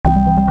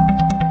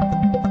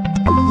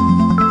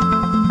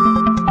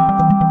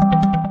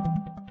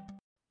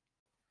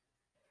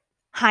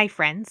Hi,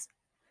 friends.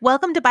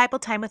 Welcome to Bible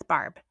Time with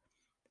Barb.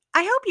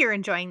 I hope you're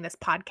enjoying this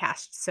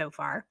podcast so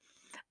far.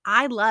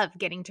 I love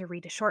getting to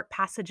read a short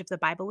passage of the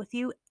Bible with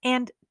you,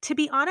 and to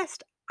be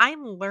honest,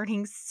 I'm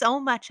learning so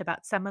much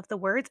about some of the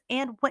words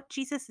and what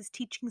Jesus'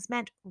 teachings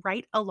meant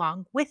right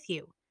along with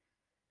you.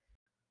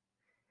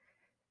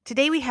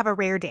 Today we have a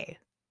rare day.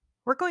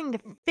 We're going to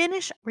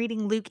finish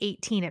reading Luke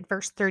 18 at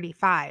verse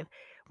 35,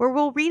 where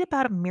we'll read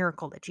about a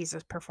miracle that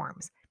Jesus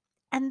performs.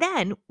 And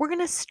then we're going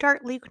to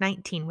start Luke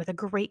 19 with a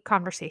great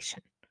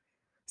conversation.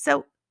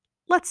 So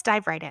let's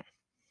dive right in.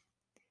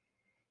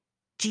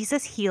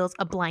 Jesus heals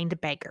a blind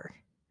beggar.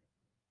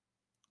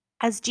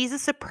 As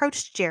Jesus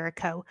approached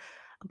Jericho,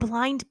 a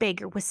blind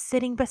beggar was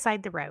sitting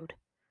beside the road.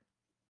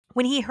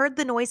 When he heard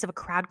the noise of a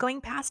crowd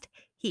going past,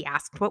 he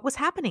asked what was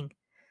happening.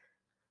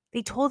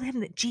 They told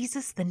him that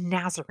Jesus the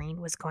Nazarene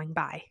was going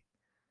by.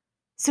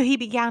 So he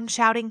began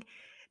shouting,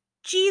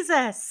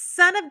 "Jesus,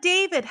 Son of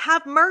David,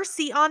 have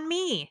mercy on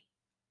me."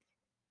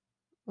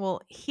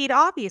 Well, he'd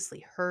obviously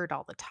heard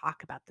all the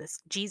talk about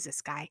this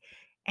Jesus guy,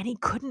 and he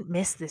couldn't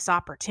miss this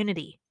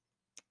opportunity.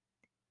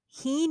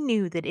 He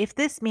knew that if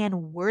this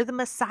man were the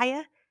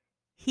Messiah,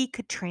 he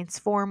could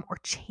transform or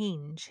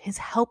change his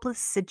helpless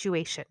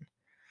situation.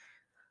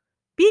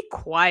 "Be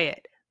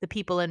quiet," the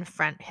people in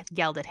front had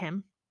yelled at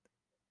him.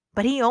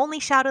 But he only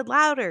shouted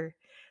louder,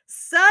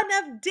 "Son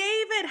of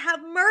David,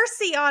 have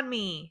mercy on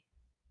me."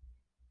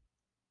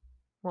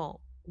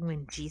 Well,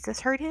 when Jesus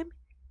heard him,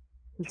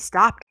 he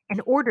stopped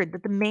and ordered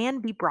that the man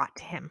be brought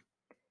to him.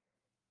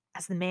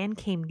 As the man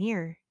came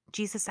near,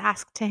 Jesus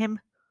asked to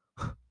him,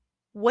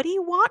 "What do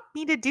you want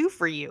me to do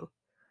for you?"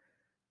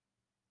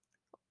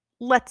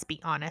 Let's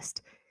be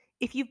honest.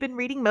 If you've been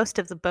reading most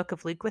of the book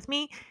of Luke with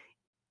me,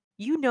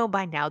 you know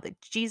by now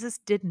that Jesus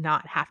did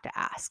not have to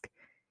ask.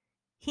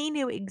 He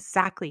knew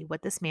exactly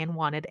what this man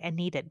wanted and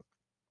needed.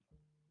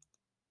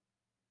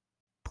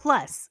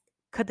 Plus,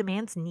 could the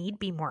man's need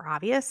be more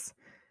obvious?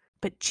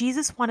 But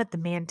Jesus wanted the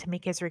man to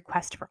make his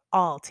request for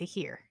all to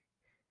hear.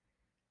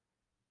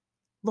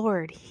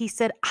 "Lord," he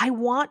said, "I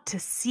want to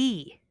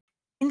see."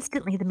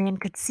 Instantly, the man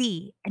could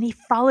see, and he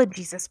followed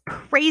Jesus,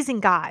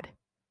 praising God.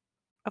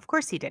 Of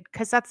course he did,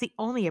 because that's the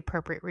only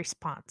appropriate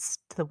response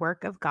to the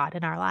work of God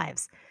in our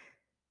lives.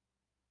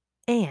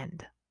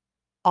 And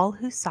all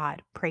who saw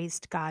it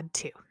praised God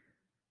too.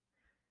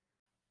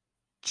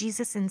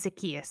 Jesus and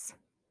Zacchaeus.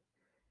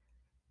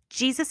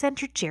 Jesus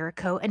entered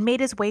Jericho and made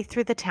his way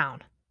through the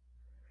town.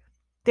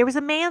 There was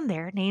a man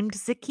there named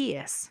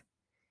Zacchaeus.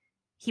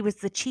 He was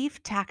the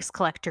chief tax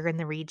collector in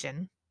the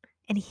region,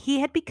 and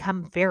he had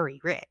become very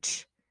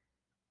rich.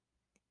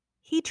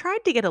 He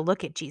tried to get a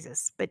look at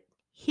Jesus, but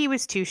he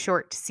was too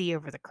short to see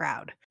over the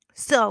crowd.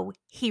 So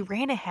he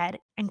ran ahead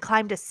and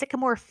climbed a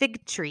sycamore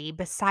fig tree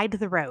beside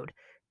the road,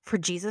 for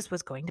Jesus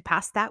was going to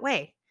pass that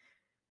way.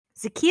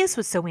 Zacchaeus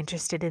was so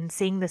interested in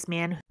seeing this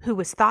man who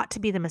was thought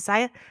to be the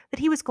Messiah that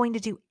he was going to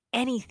do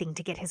anything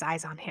to get his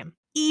eyes on him,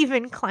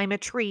 even climb a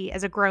tree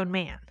as a grown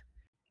man.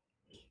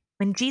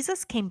 When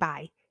Jesus came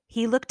by,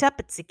 he looked up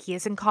at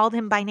Zacchaeus and called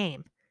him by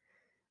name.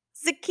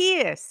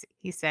 "Zacchaeus,"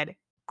 he said,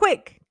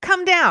 "quick,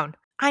 come down.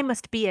 I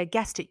must be a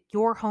guest at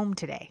your home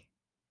today."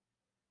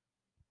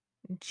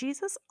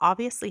 Jesus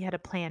obviously had a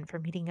plan for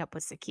meeting up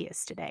with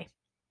Zacchaeus today.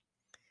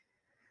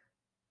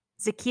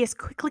 Zacchaeus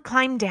quickly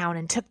climbed down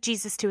and took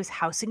Jesus to his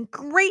house in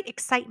great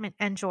excitement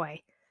and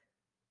joy.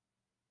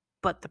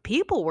 But the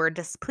people were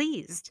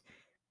displeased.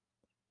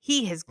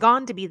 "He has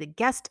gone to be the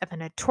guest of a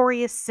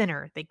notorious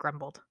sinner," they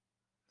grumbled.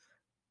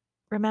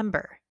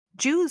 Remember,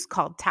 Jews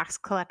called tax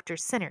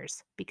collectors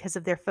sinners because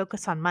of their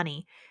focus on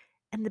money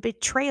and the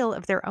betrayal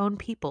of their own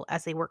people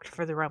as they worked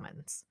for the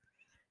Romans.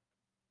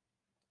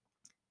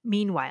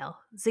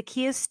 Meanwhile,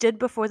 Zacchaeus stood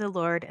before the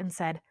Lord and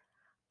said,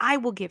 "I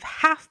will give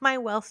half my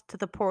wealth to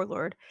the poor,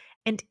 Lord,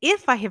 and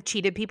if I have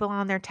cheated people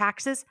on their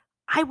taxes,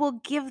 I will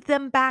give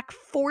them back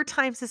 4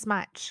 times as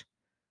much."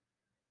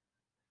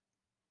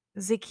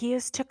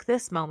 Zacchaeus took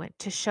this moment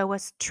to show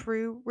us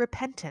true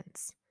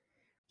repentance.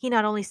 He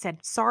not only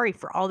said sorry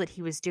for all that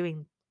he was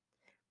doing,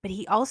 but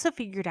he also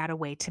figured out a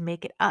way to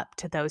make it up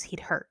to those he'd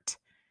hurt.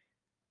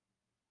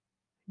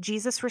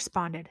 Jesus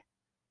responded,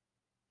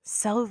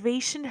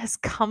 "Salvation has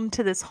come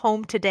to this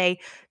home today,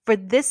 for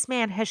this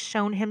man has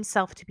shown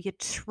himself to be a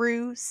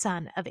true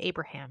son of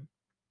Abraham.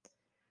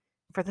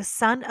 For the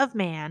Son of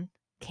Man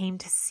came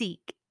to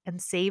seek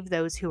and save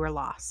those who are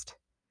lost."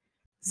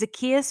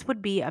 Zacchaeus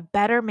would be a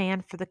better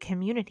man for the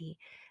community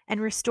and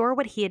restore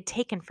what he had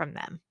taken from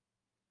them.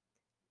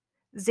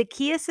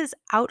 Zacchaeus'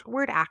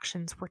 outward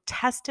actions were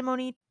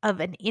testimony of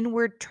an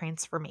inward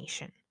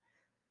transformation.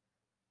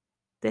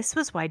 This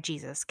was why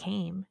Jesus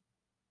came,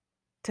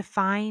 to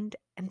find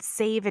and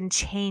save and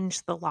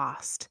change the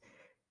lost.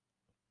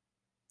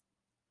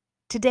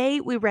 Today,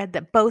 we read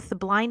that both the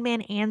blind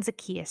man and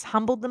Zacchaeus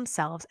humbled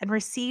themselves and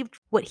received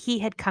what he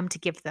had come to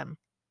give them.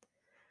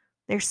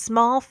 Their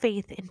small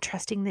faith in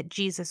trusting that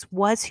Jesus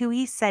was who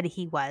he said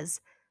he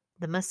was,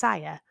 the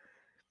Messiah,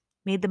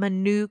 made them a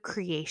new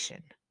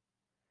creation.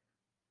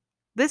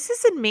 This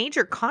is in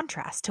major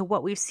contrast to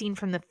what we've seen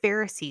from the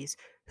Pharisees,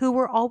 who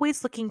were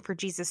always looking for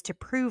Jesus to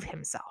prove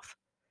himself.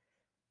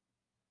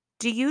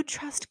 Do you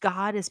trust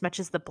God as much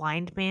as the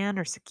blind man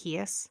or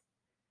Zacchaeus?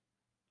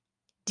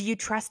 Do you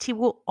trust he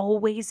will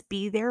always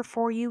be there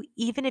for you,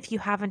 even if you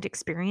haven't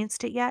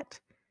experienced it yet?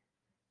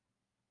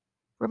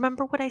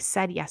 Remember what I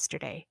said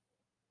yesterday.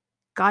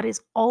 God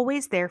is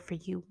always there for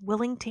you,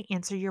 willing to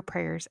answer your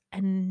prayers,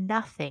 and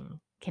nothing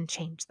can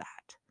change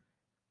that.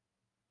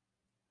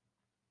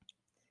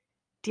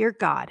 Dear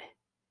God,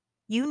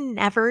 you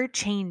never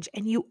change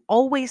and you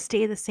always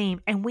stay the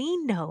same. And we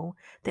know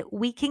that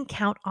we can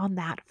count on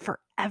that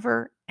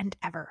forever and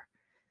ever.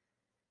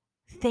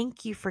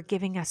 Thank you for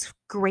giving us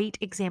great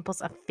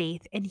examples of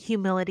faith and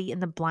humility in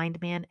the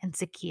blind man and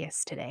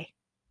Zacchaeus today.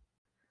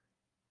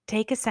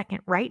 Take a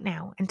second right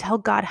now and tell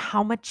God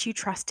how much you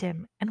trust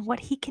him and what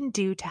he can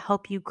do to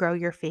help you grow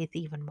your faith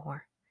even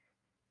more.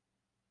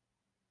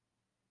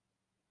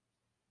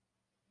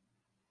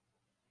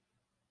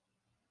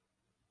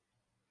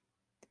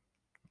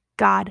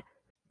 God,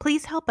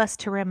 please help us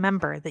to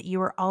remember that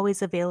you are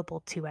always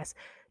available to us,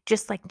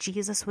 just like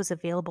Jesus was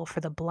available for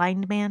the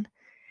blind man,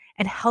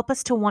 and help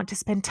us to want to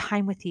spend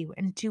time with you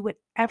and do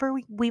whatever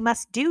we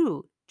must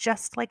do,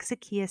 just like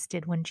Zacchaeus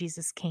did when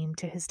Jesus came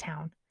to his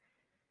town.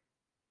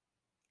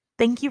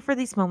 Thank you for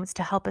these moments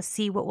to help us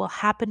see what will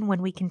happen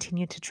when we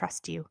continue to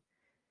trust you.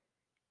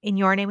 In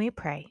your name we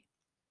pray.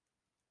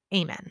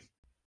 Amen.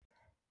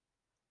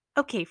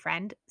 Okay,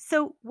 friend,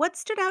 so what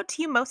stood out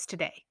to you most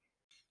today?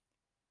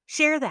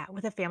 Share that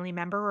with a family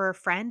member or a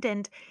friend.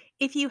 And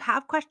if you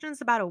have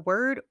questions about a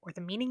word or the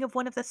meaning of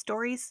one of the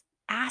stories,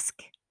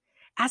 ask.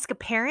 Ask a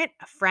parent,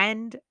 a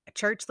friend, a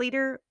church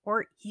leader,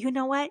 or you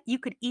know what? You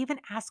could even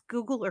ask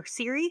Google or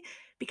Siri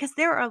because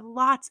there are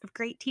lots of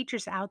great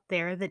teachers out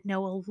there that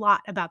know a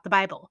lot about the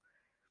Bible.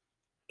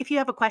 If you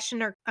have a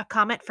question or a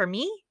comment for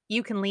me,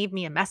 you can leave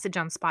me a message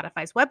on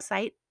Spotify's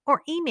website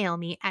or email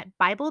me at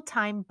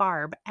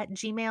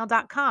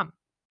BibleTimeBarb@gmail.com.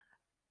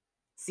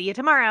 See you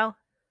tomorrow.